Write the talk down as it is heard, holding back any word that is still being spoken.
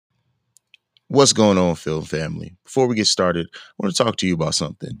What's going on, film family? Before we get started, I want to talk to you about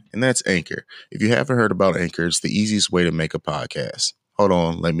something, and that's Anchor. If you haven't heard about Anchor, it's the easiest way to make a podcast. Hold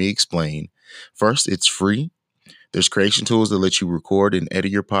on, let me explain. First, it's free. There's creation tools that let you record and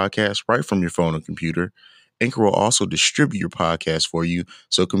edit your podcast right from your phone or computer. Anchor will also distribute your podcast for you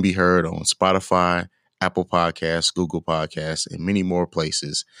so it can be heard on Spotify, Apple Podcasts, Google Podcasts, and many more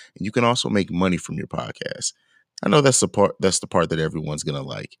places. And you can also make money from your podcast. I know that's the part that everyone's going to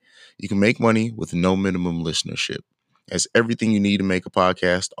like. You can make money with no minimum listenership. That's everything you need to make a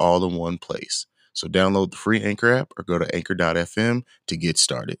podcast all in one place. So download the free Anchor app or go to anchor.fm to get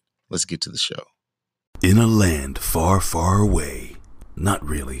started. Let's get to the show. In a land far, far away, not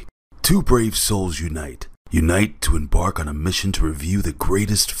really, two brave souls unite to embark on a mission to review the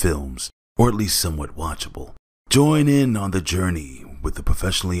greatest films, or at least somewhat watchable. Join in on the journey with the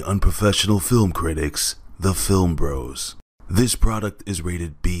professionally unprofessional film critics, the Film Bros. This product is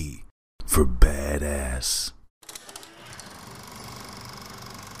rated B for badass.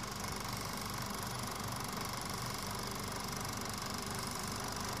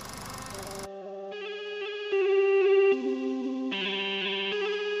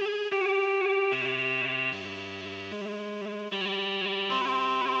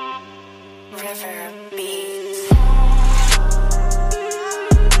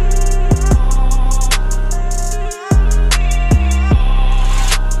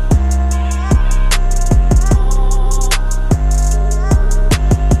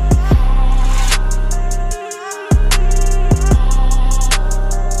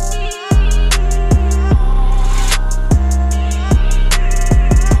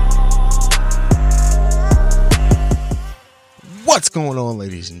 What's going on,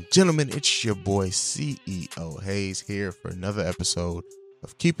 ladies and gentlemen? It's your boy CEO Hayes here for another episode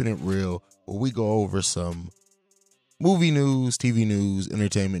of Keepin It Reel, where we go over some movie news, TV news,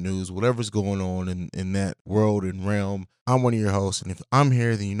 entertainment news, whatever's going on in that world and realm. I'm one of your hosts, and if I'm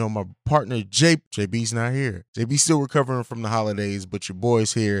here, then you know my partner JB's not here. JB's still recovering from the holidays, but your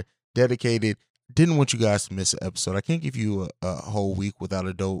boy's here, dedicated. Didn't want you guys to miss an episode. I can't give you a whole week without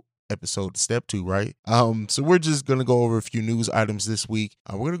a dope episode to step to, right? So we're just gonna go over a few news items this week.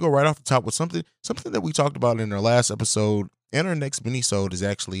 We're gonna go right off the top with something that we talked about in our last episode, and our next mini-sode is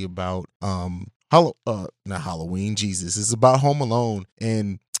actually about not Halloween. Jesus, it's about Home Alone,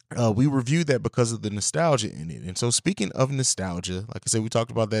 and we reviewed that because of the nostalgia in it. And so, speaking of nostalgia, like I said, we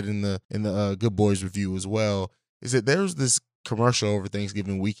talked about that in the Good Boys review as well. Is that there's this commercial over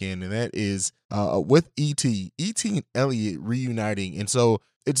Thanksgiving weekend, and that is with E.T. and Elliot reuniting, and so.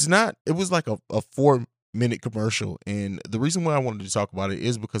 It was like a 4-minute commercial. And the reason why I wanted to talk about it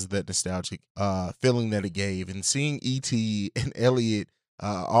is because of that nostalgic feeling that it gave. And seeing E.T. and Elliot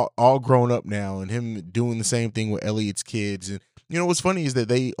all grown up now, and him doing the same thing with Elliot's kids. And, you know, what's funny is that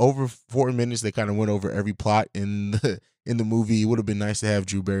they, over 4 minutes, they kind of went over every plot in the movie. It would have been nice to have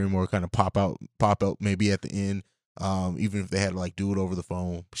Drew Barrymore kind of pop out maybe at the end, even if they had to like do it over the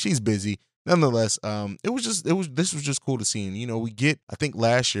phone. She's busy. Nonetheless, this was just cool to see. And, you know, I think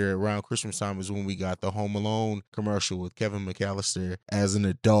last year around Christmas time is when we got the Home Alone commercial with Kevin McAllister as an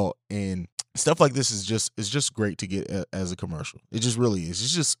adult, and stuff like this is just great to get as a commercial. It just really is.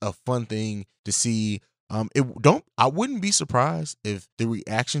 It's just a fun thing to see. I wouldn't be surprised if the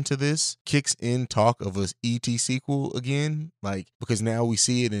reaction to this kicks in talk of a E.T. sequel again, like, because now we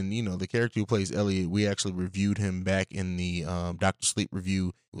see it. And, you know, the character who plays Elliot, we actually reviewed him back in the Dr. Sleep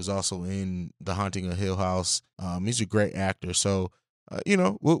review. He was also in The Haunting of Hill House. He's a great actor. So, you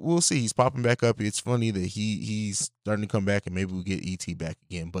know, we'll see. He's popping back up. It's funny that he's starting to come back, and maybe we'll get E.T. back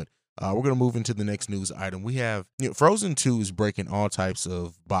again. But we're going to move into the next news item. We have, you know, Frozen 2 is breaking all types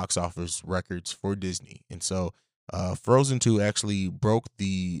of box office records for Disney. And so Frozen 2 actually broke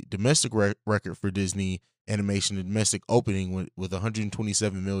the domestic record for Disney animation, the domestic opening with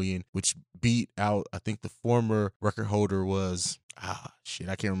 127 million, which beat out, I think the former record holder was, I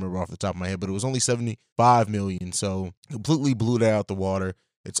can't remember off the top of my head, but it was only 75 million. So completely blew that out the water.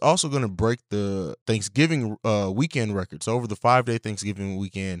 It's also going to break the Thanksgiving weekend record. So over the 5-day Thanksgiving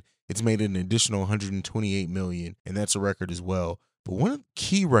weekend, it's made an additional 128 million, and that's a record as well. But one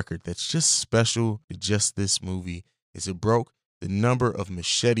key record that's just special to just this movie is it broke the number of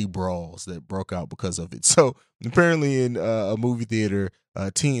machete brawls that broke out because of it. So apparently in a movie theater,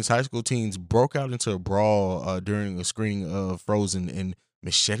 high school teens broke out into a brawl during a screening of Frozen, and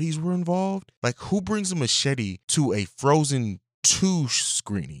machetes were involved. Like, who brings a machete to a Frozen 2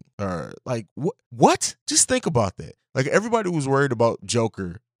 screening? Or like, what? Just think about that. Like, everybody was worried about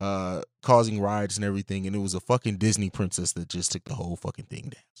Joker causing riots and everything, and it was a fucking Disney princess that just took the whole fucking thing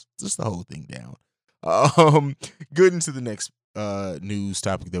down. Just the whole thing down. Good into the next news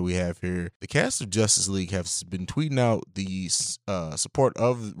topic that we have here. The cast of Justice League has been tweeting out the support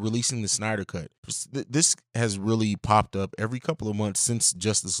of releasing the Snyder Cut. This has really popped up every couple of months since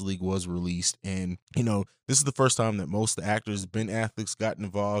Justice League was released, and this is the first time that most of the actors, Ben Affleck's gotten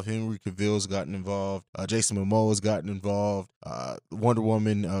involved, Henry Cavill's gotten involved, Jason Momoa's gotten involved, Wonder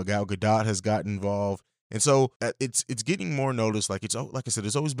Woman, Gal Gadot has gotten involved. And so it's getting more notice. Like I said,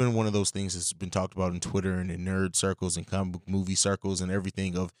 it's always been one of those things that's been talked about in Twitter and in nerd circles and comic book movie circles and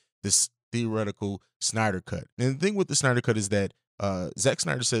everything, of this theoretical Snyder Cut. And the thing with the Snyder Cut is that Zack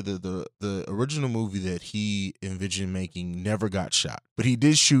Snyder said that the original movie that he envisioned making never got shot, but he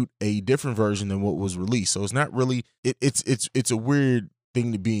did shoot a different version than what was released. So it's not really it's a weird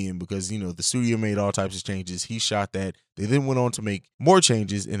thing to be in, because the studio made all types of changes. He shot that. They then went on to make more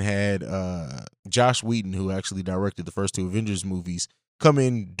changes and had Josh Whedon, who actually directed the first two Avengers movies, come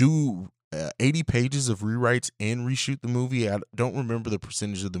in, do 80 pages of rewrites and reshoot the movie. I don't remember the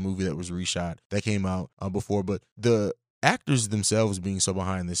percentage of the movie that was reshot that came out before, but the actors themselves being so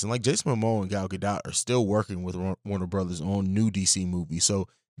behind this, and like Jason Momoa and Gal Gadot are still working with Warner Brothers on new DC movies, so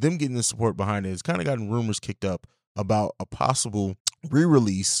them getting the support behind it has kind of gotten rumors kicked up about a possible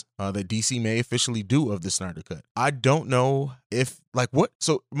re-release that DC may officially do of the Snyder Cut. I don't know if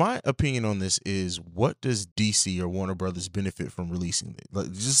so my opinion on this is, what does DC or Warner Brothers benefit from releasing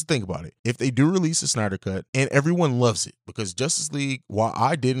it? Just think about it. If they do release a Snyder Cut and everyone loves it, because Justice League, while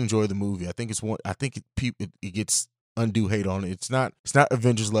I did enjoy the movie, I think it gets undue hate on it. It's not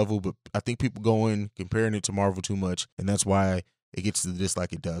Avengers level, but I think people go in comparing it to Marvel too much, and that's why it gets to the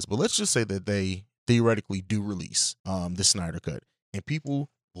dislike it does. But let's just say that they theoretically do release the Snyder Cut and people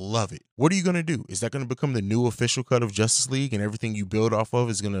love it. What are you going to do? Is that going to become the new official cut of Justice League, and everything you build off of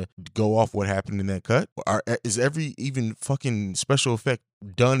is going to go off what happened in that cut? Or is every even fucking special effect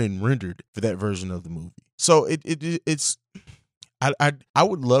done and rendered for that version of the movie? So it's I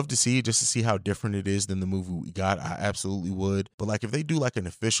would love to see it, just to see how different it is than the movie we got. I absolutely would. But if they do an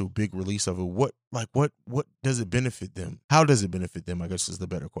official big release of it, what does it benefit them? How does it benefit them, I guess, is the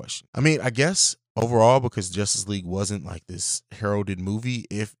better question. I mean, I guess overall, because Justice League wasn't this heralded movie,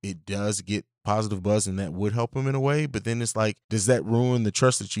 if it does get positive buzz, and that would help them in a way, but then it's does that ruin the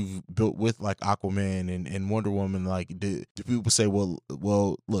trust that you've built with Aquaman and Wonder Woman? Do people say, well,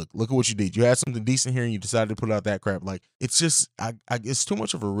 look at what you did. You had something decent here and you decided to put out that crap. It's just, it's too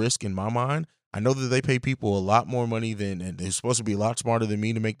much of a risk in my mind. I know that they pay people a lot more money and they're supposed to be a lot smarter than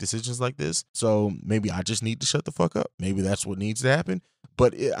me to make decisions like this. So maybe I just need to shut the fuck up. Maybe that's what needs to happen.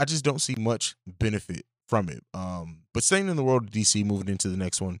 But I just don't see much benefit from it. But staying in the world of DC, moving into the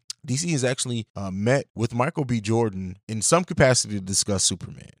next one, DC has actually met with Michael B. Jordan in some capacity to discuss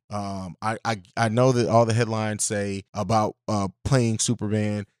Superman. I know that all the headlines say about playing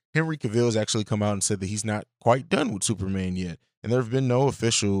Superman. Henry Cavill has actually come out and said that he's not quite done with Superman yet. And there have been no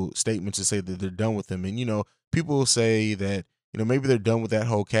official statements to say that they're done with him. And, people will say that, maybe they're done with that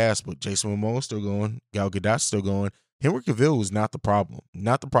whole cast, but Jason Momoa's still going, Gal Gadot's still going. Henry Cavill was not the problem.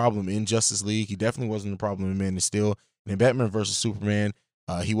 Not the problem in Justice League. He definitely wasn't the problem in Man of Steel. And in Batman vs. Superman,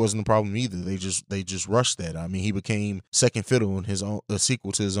 he wasn't the problem either. They just rushed that. I mean, he became second fiddle in his own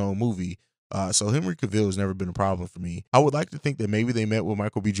sequel to his own movie. So Henry Cavill has never been a problem for me. I would like to think that maybe they met with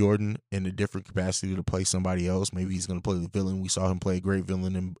Michael B. Jordan in a different capacity to play somebody else. Maybe he's going to play the villain. We saw him play a great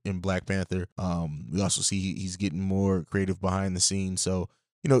villain in Black Panther. We also see he's getting more creative behind the scenes. So,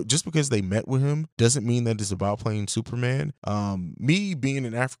 just because they met with him doesn't mean that it's about playing Superman. Me being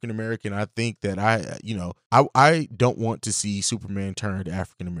an African-American, I think that I don't want to see Superman turned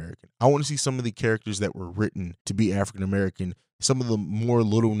African-American. I want to see some of the characters that were written to be African-American, some of the more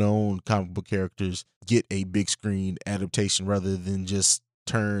little-known comic book characters, get a big screen adaptation rather than just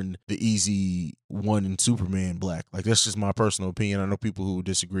turn the easy one in Superman black. That's just my personal opinion. I know people who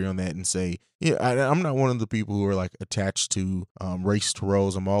disagree on that and say, yeah, I'm not one of the people who are attached to race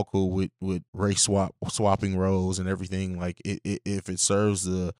roles. I'm all cool with race swapping roles and everything. If it serves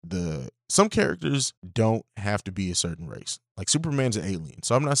the some characters don't have to be a certain race. Superman's an alien,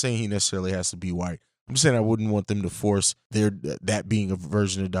 so I'm not saying he necessarily has to be white. I'm just saying I wouldn't want them to force that being a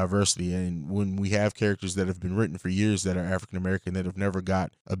version of diversity. And when we have characters that have been written for years that are African American that have never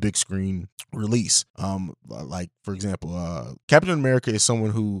got a big screen release, for example, Captain America is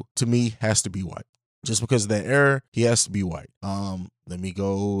someone who to me has to be white. Just because of that era, he has to be white. Let me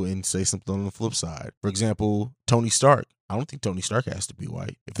go and say something on the flip side. For example, Tony Stark. I don't think Tony Stark has to be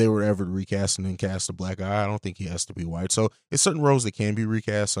white. If they were ever to recast and then cast a black guy, I don't think he has to be white. So it's certain roles that can be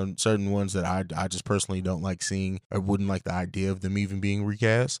recast, on certain ones that I just personally don't like seeing or wouldn't like the idea of them even being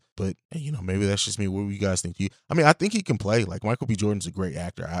recast. But maybe that's just me. What do you guys think? I think he can play. Like Michael B. Jordan's a great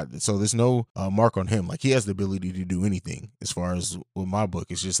actor. So there's no mark on him. Like he has the ability to do anything as far as with my book.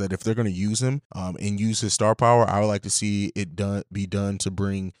 It's just that if they're going to use him and use his star power, I would like to see it be done to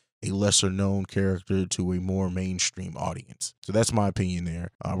bring a lesser known character to a more mainstream audience. So that's my opinion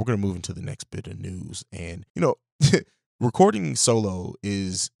there. We're going to move into the next bit of news. And, recording solo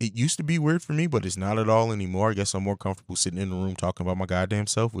it used to be weird for me, but it's not at all anymore. I guess I'm more comfortable sitting in the room talking about my goddamn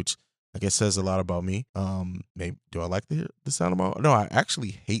self, which I guess says a lot about me. Maybe do I like the sound of my own? No, I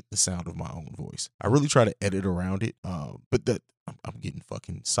actually hate the sound of my own voice. I really try to edit around it. But that I'm getting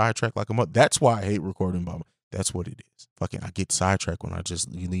fucking sidetracked like I'm up. That's why I hate recording by That's what it is. Fucking, I get sidetracked when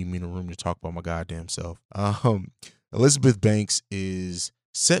you leave me in a room to talk about my goddamn self. Elizabeth Banks is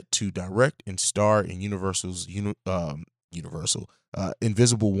set to direct and star in Universal's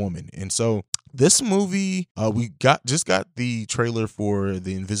Invisible Woman. And so this movie, we just got the trailer for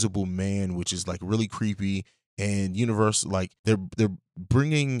The Invisible Man, which is like really creepy. And Universal, like they're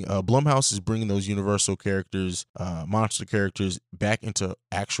bringing Blumhouse is bringing those Universal characters, monster characters, back into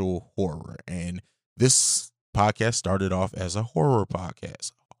actual horror. And this podcast started off as a horror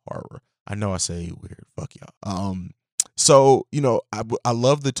podcast. Horror. I know I say weird. Fuck y'all. So, I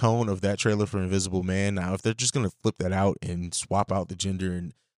love the tone of that trailer for Invisible Man. Now, if they're just going to flip that out and swap out the gender,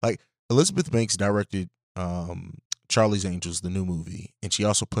 and like Elizabeth Banks directed Charlie's Angels, the new movie, and she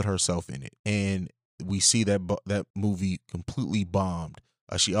also put herself in it. And we see that movie completely bombed.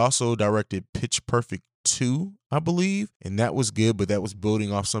 She also directed Pitch Perfect 2, I believe, and that was good, but that was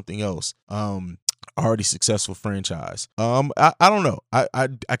building off something else. Already successful franchise. I don't know.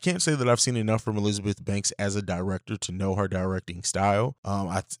 I can't say that I've seen enough from Elizabeth Banks as a director to know her directing style.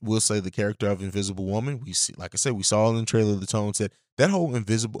 I will say the character of Invisible Woman, we see, like I said, we saw in the trailer, the tone said that whole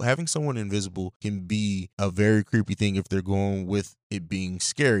having someone invisible can be a very creepy thing if they're going with it being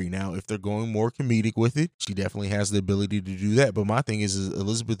scary. Now, if they're going more comedic with it, she definitely has the ability to do that. But my thing is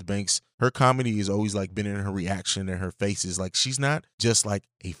Elizabeth Banks, her comedy has always like been in her reaction and her faces. Like she's not just like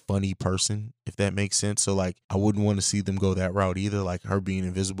a funny person, if that makes sense. So like I wouldn't want to see them go that route either, like her being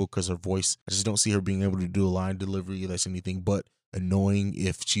invisible, because her voice, I just don't see her being able to do a line delivery that's anything but annoying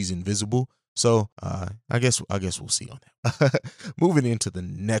if she's invisible. So I guess we'll see on that. Moving into the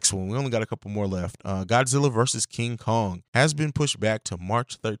next one, we only got a couple more left. Godzilla vs. King Kong has been pushed back to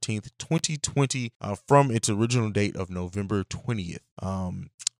March 13th, 2020, from its original date of November 20th.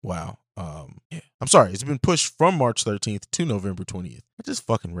 Wow. Yeah. I'm sorry, it's been pushed from March 13th to November 20th. I just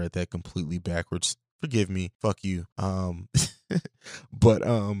fucking read that completely backwards. Forgive me. Fuck you. But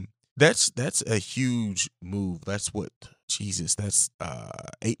that's a huge move. That's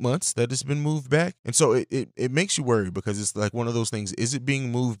 8 months that it's been moved back. And so it makes you worry, because it's like one of those things. Is it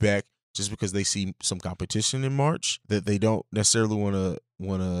being moved back just because they see some competition in March that they don't necessarily want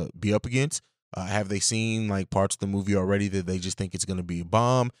to be up against? Have they seen like parts of the movie already that they just think it's going to be a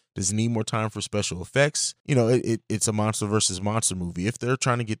bomb? Does it need more time for special effects? It's a monster versus monster movie. If they're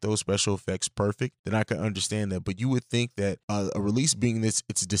trying to get those special effects perfect, then I can understand that. But you would think that a release being it's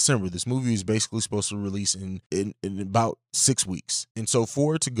December. This movie is basically supposed to release in about 6 weeks. And so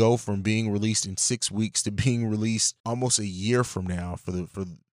for it to go from being released in 6 weeks to being released almost a year from now for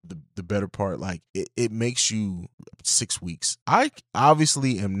the better part, like it makes you 6 weeks. I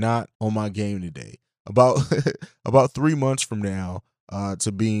obviously am not on my game today. About 3 months from now,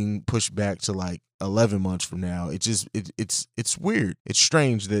 to being pushed back to like 11 months from now. It's weird. It's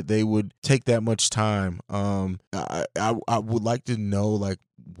strange that they would take that much time. I would like to know like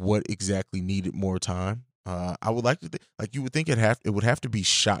what exactly needed more time. I would like to like you would think it would have to be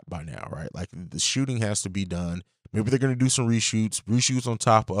shot by now, right? Like the shooting has to be done. Maybe they're going to do some reshoots on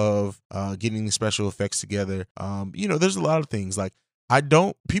top of getting the special effects together. There's a lot of things like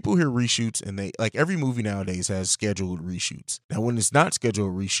people hear reshoots and they like every movie nowadays has scheduled reshoots. Now, when it's not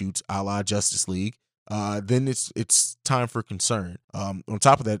scheduled reshoots, a la Justice League, then it's time for concern. On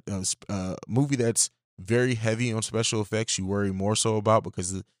top of that, movie that's very heavy on special effects, you worry more so about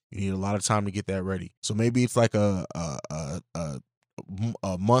because you need a lot of time to get that ready. So maybe it's like a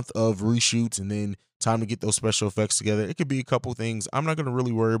month of reshoots and then time to get those special effects together. It could be a couple things. I'm not going to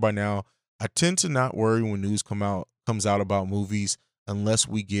really worry by now. I tend to not worry when news comes out about movies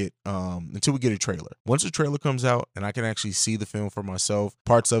until we get a trailer. Once a trailer comes out and I can actually see the film for myself,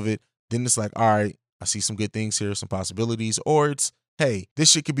 parts of it, then it's like, all right, I see some good things here, some possibilities, or it's, hey, this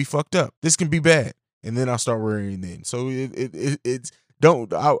shit could be fucked up. This can be bad. And then I'll start worrying then. So it's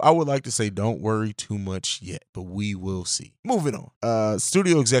I would like to say don't worry too much yet, but we will see. Moving on.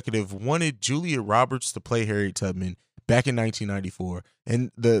 Studio executive wanted Julia Roberts to play Harriet Tubman back in 1994.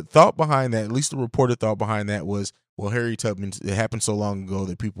 And the thought behind that, at least the reported thought behind that was, well, Harriet Tubman, it happened so long ago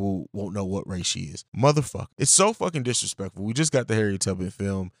that people won't know what race she is. Motherfucker. It's so fucking disrespectful. We just got the Harriet Tubman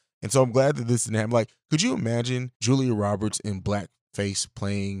film. And so I'm glad that this didn't happen. Like, could you imagine Julia Roberts in blackface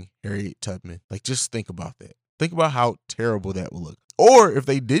playing Harriet Tubman? Like, just think about that. Think about how terrible that would look. Or if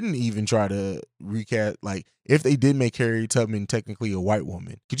they didn't even try to recast, like if they did make Harriet Tubman technically a white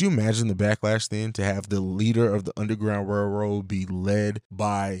woman, could you imagine the backlash then to have the leader of the Underground Railroad be led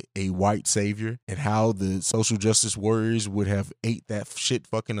by a white savior, and how the social justice warriors would have ate that shit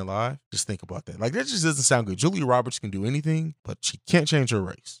fucking alive? Just think about that. Like, that just doesn't sound good. Julia Roberts can do anything, but she can't change her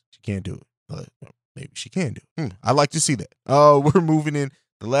race. She can't do it. But maybe she can do it. I'd like to see that. We're moving in.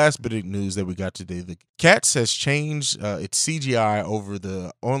 The last bit of news that we got today, the Cats has changed its CGI over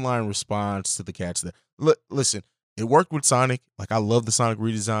the online response to the Cats. Listen, it worked with Sonic. Like, I love the Sonic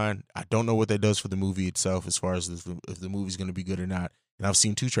redesign. I don't know what that does for the movie itself as far as if the movie's going to be good or not. And I've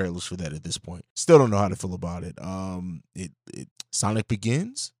seen 2 trailers for that at this point. Still don't know how to feel about it. Sonic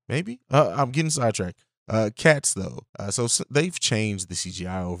Begins, maybe? I'm getting sidetracked. Cats, though. So they've changed the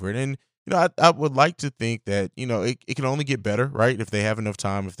CGI over it. And I would like to think that, it can only get better, right? If they have enough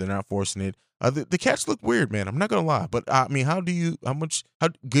time, if they're not forcing it. The Cats look weird, man. I'm not going to lie. But I mean, how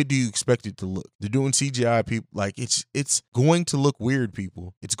good do you expect it to look? They're doing CGI, people. Like, it's going to look weird,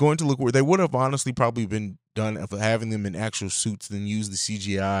 people. It's going to look weird. They would have honestly probably been done of having them in actual suits than use the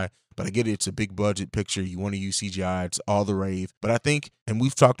CGI. But I get it. It's a big budget picture. You want to use CGI. It's all the rave. But I think, and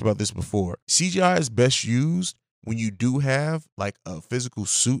we've talked about this before, CGI is best used when you do have like a physical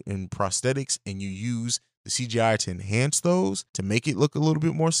suit and prosthetics, and you use the CGI to enhance those to make it look a little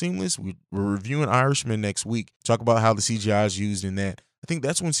bit more seamless. We're reviewing Irishman next week. Talk about how the CGI is used in that. I think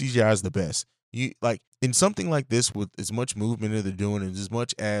that's when CGI is the best. You like in something like this with as much movement that they're doing, and as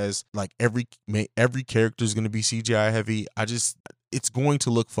much as like every character is going to be CGI heavy. It's going to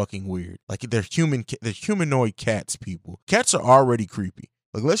look fucking weird. Like, they're humanoid cats, people. Cats are already creepy.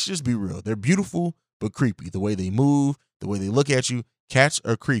 Like, let's just be real. They're beautiful, but creepy. The way they move, the way they look at you, cats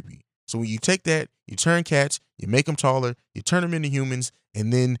are creepy. So when you take that, you turn cats, you make them taller, you turn them into humans,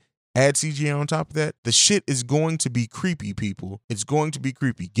 and then add CGI on top of that, the shit is going to be creepy, people. It's going to be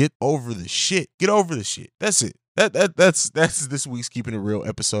creepy. Get over the shit. Get over the shit. That's it. That's this week's Keeping It Real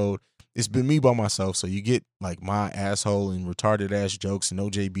episode. It's been me by myself, so you get like my asshole and retarded ass jokes and no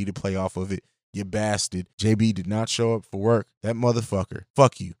JB to play off of it. You bastard. JB did not show up for work. That motherfucker.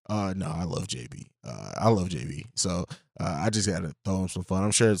 Fuck you. No, I love JB. I love JB. So I just got to throw him some fun.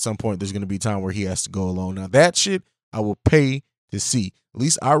 I'm sure at some point there's going to be time where he has to go alone. Now, that shit I will pay to see. At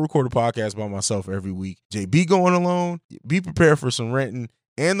least I record a podcast by myself every week. JB going alone. Be prepared for some renting.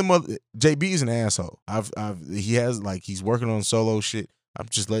 And JB is an asshole. He's working on solo shit. I'm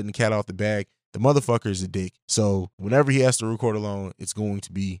just letting the cat out the bag. The motherfucker is a dick. So whenever he has to record alone, it's going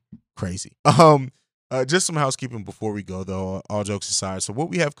to be crazy. Just some housekeeping before we go, though, all jokes aside. So what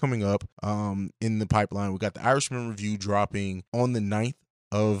we have coming up in the pipeline, we got the Irishman review dropping on the 9th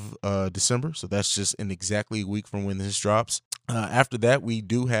of December. So that's just in exactly a week from when this drops. After that, we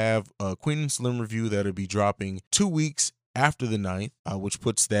do have a Queen and Slim review that'll be dropping 2 weeks after the 9th, which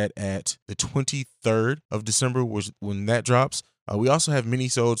puts that at the 23rd of December when that drops. We also have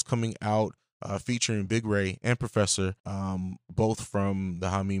mini-sodes coming out featuring Big Ray and Professor, both from the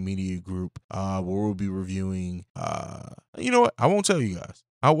Hameen Media Group, where we'll be reviewing. You know what? I won't tell you guys.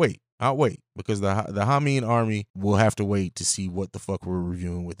 I'll wait because the Hameen Army will have to wait to see what the fuck we're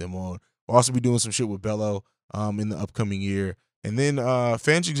reviewing with them on. We'll also be doing some shit with Bello in the upcoming year, and then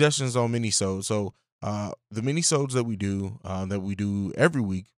fan suggestions on mini-sodes. So the mini-sodes that we do every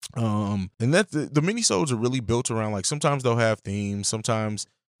week, and that the mini-sodes are really built around, like, sometimes they'll have themes, sometimes,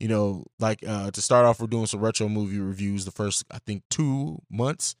 to start off, we're doing some retro movie reviews. The first, I think, 2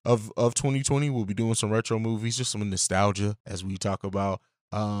 months of 2020, we'll be doing some retro movies, just some nostalgia as we talk about.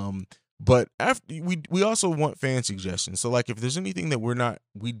 But after we also want fan suggestions. So, like, if there's anything that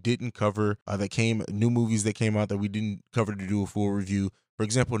we didn't cover, new movies that came out that we didn't cover to do a full review. For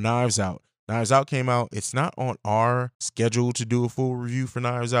example, Knives Out. Knives Out came out. It's not on our schedule to do a full review for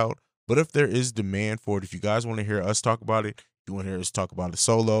Knives Out, but if there is demand for it, if you guys want to hear us talk about it, if you want to hear us talk about it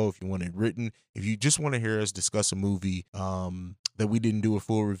solo, if you want it written, if you just want to hear us discuss a movie that we didn't do a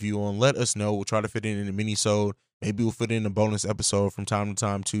full review on, let us know. We'll try to fit it in a mini-sode. Maybe we'll fit in a bonus episode from time to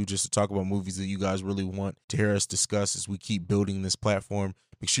time too, just to talk about movies that you guys really want to hear us discuss as we keep building this platform.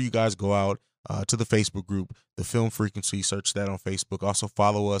 Make sure you guys go out, to the Facebook group, The Film Frequency. Search that on Facebook. Also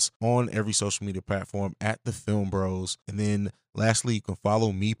follow us on every social media platform at The Film Bros. And then lastly, you can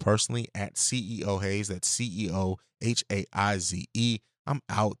follow me personally at CEO Hayes. That's CEOHAIZE. I'm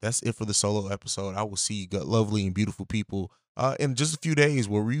out. That's it for the solo episode. I will see you lovely and beautiful people in just a few days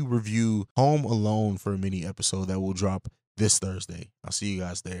where we review Home Alone for a mini episode that will drop this Thursday. I'll see you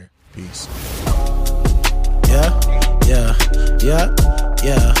guys there. Peace. Yeah.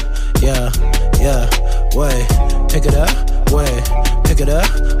 Way, pick it up. Way, pick it up.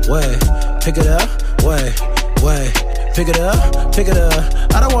 Way, pick it up. Way. Pick it up.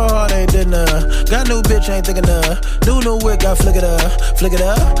 I don't want hard, ain't did none. Got new bitch, ain't thinking none. New wick, got flick it up.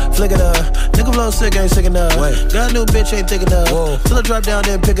 Nigga flow sick, ain't sick enough. Got new bitch, ain't thinking enough. Till I drop down,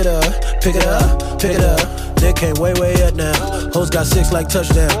 then pick it up. Dick came way up now. Hoes got 6 like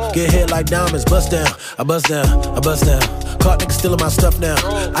touchdown. Get hit like diamonds, bust down. I bust down. Caught niggas stealing my stuff now.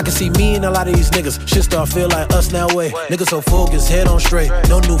 I can see me and a lot of these niggas. Shit start feel like us now, way. Niggas so focused, head on straight.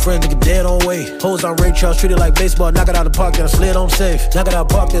 No new friends, nigga dead on way. Hoes on Ray Charles, treated like baseball. Knock it out the park, then I slid on safe. Knock it out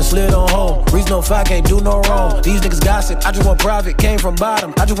the park, then slid on home. Reason 05, can't do no wrong. These niggas gossip, I just want private. Came from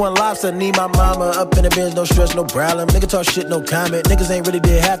bottom, I just want lobster. Need my mama up in the bins, no stress, no problem. Nigga talk shit, no comment. Niggas ain't really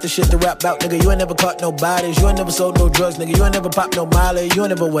did half the shit to rap about, nigga. You ain't never caught no bodies. You ain't never sold no drugs, nigga. You ain't never popped no molly. You ain't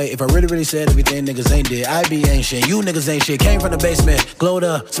never wait. If I really said everything niggas ain't did, I be ain't shit. You niggas ain't shit. Came from the basement, glowed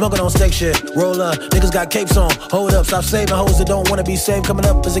up, smoking on steak shit. Roll up, niggas got capes on. Hold up, stop saving hoes that don't wanna be saved. Coming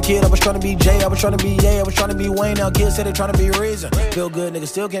up as a kid, I was trying to be Jay, I was trying to be Ye, I was trying to be Wayne. Now kids say they trying to be Reason. Feel good, niggas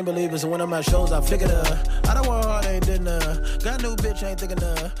still can't believe it. So when I'm at shows, I flick it up. I don't want hard, ain't did none. Got new bitch, ain't thinking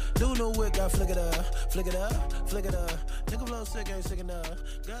enough. New wick, got flick it up. Nigga flow sick, ain't sick enough.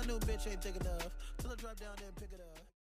 Got new bitch, ain't thinking enough. Till I drop down, then pick it up.